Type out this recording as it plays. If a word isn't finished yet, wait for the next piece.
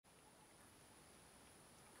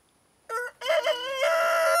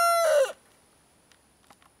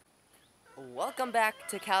Welcome back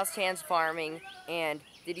to Cal's Tan's Farming, and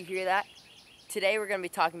did you hear that? Today we're going to be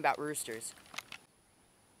talking about roosters.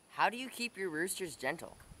 How do you keep your roosters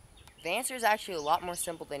gentle? The answer is actually a lot more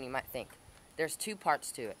simple than you might think. There's two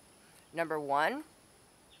parts to it. Number one,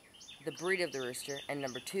 the breed of the rooster, and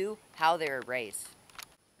number two, how they were raised.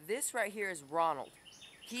 This right here is Ronald.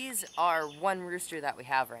 He's our one rooster that we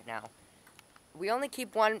have right now. We only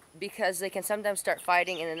keep one because they can sometimes start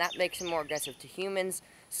fighting, and then that makes them more aggressive to humans.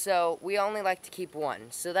 So we only like to keep one.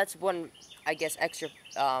 So that's one, I guess, extra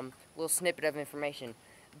little snippet of information.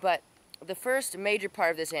 But the first major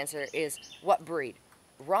part of this answer is what breed.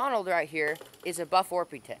 Ronald right here is a Buff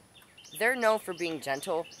Orpington. They're known for being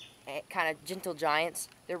gentle, kind of gentle giants.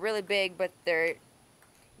 They're really big, but they're,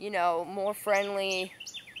 more friendly,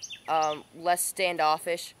 less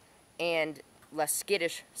standoffish, and less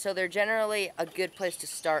skittish. So they're generally a good place to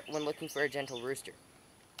start when looking for a gentle rooster.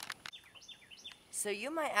 So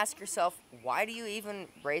you might ask yourself, why do you even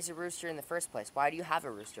raise a rooster in the first place? Why do you have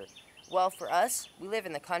a rooster? Well, for us, we live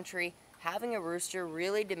in the country. Having a rooster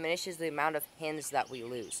really diminishes the amount of hens that we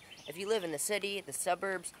lose. If you live in the city, the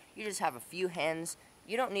suburbs, you just have a few hens.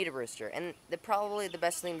 You don't need a rooster, and probably the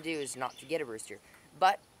best thing to do is not to get a rooster.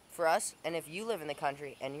 But for us, and if you live in the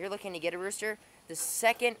country and you're looking to get a rooster, the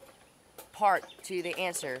second part to the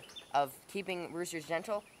answer of keeping roosters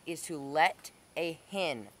gentle is to let a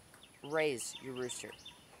hen raise your rooster.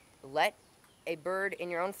 Let a bird in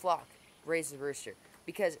your own flock raise the rooster.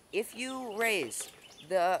 Because if you raise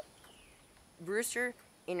the rooster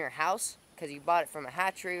in your house, because you bought it from a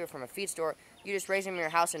hatchery or from a feed store, you just raise him in your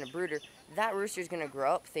house in a brooder, that rooster is going to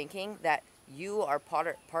grow up thinking that you are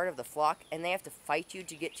part of the flock and they have to fight you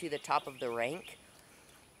to get to the top of the rank.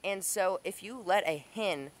 And so if you let a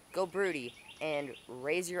hen go broody and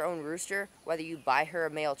raise your own rooster, whether you buy her a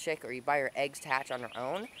male chick or you buy her eggs to hatch on her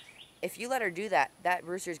own, if you let her do that, that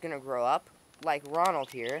rooster is going to grow up, like Ronald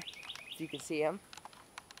here, if you can see him,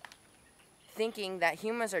 thinking that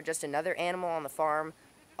humans are just another animal on the farm.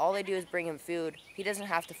 All they do is bring him food. He doesn't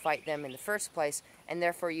have to fight them in the first place, and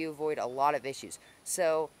therefore you avoid a lot of issues.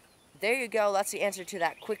 So there you go. That's the answer to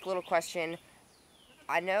that quick little question.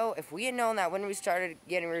 I know if we had known that when we started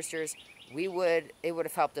getting roosters, it would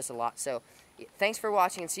have helped us a lot. So thanks for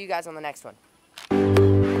watching, and see you guys on the next one.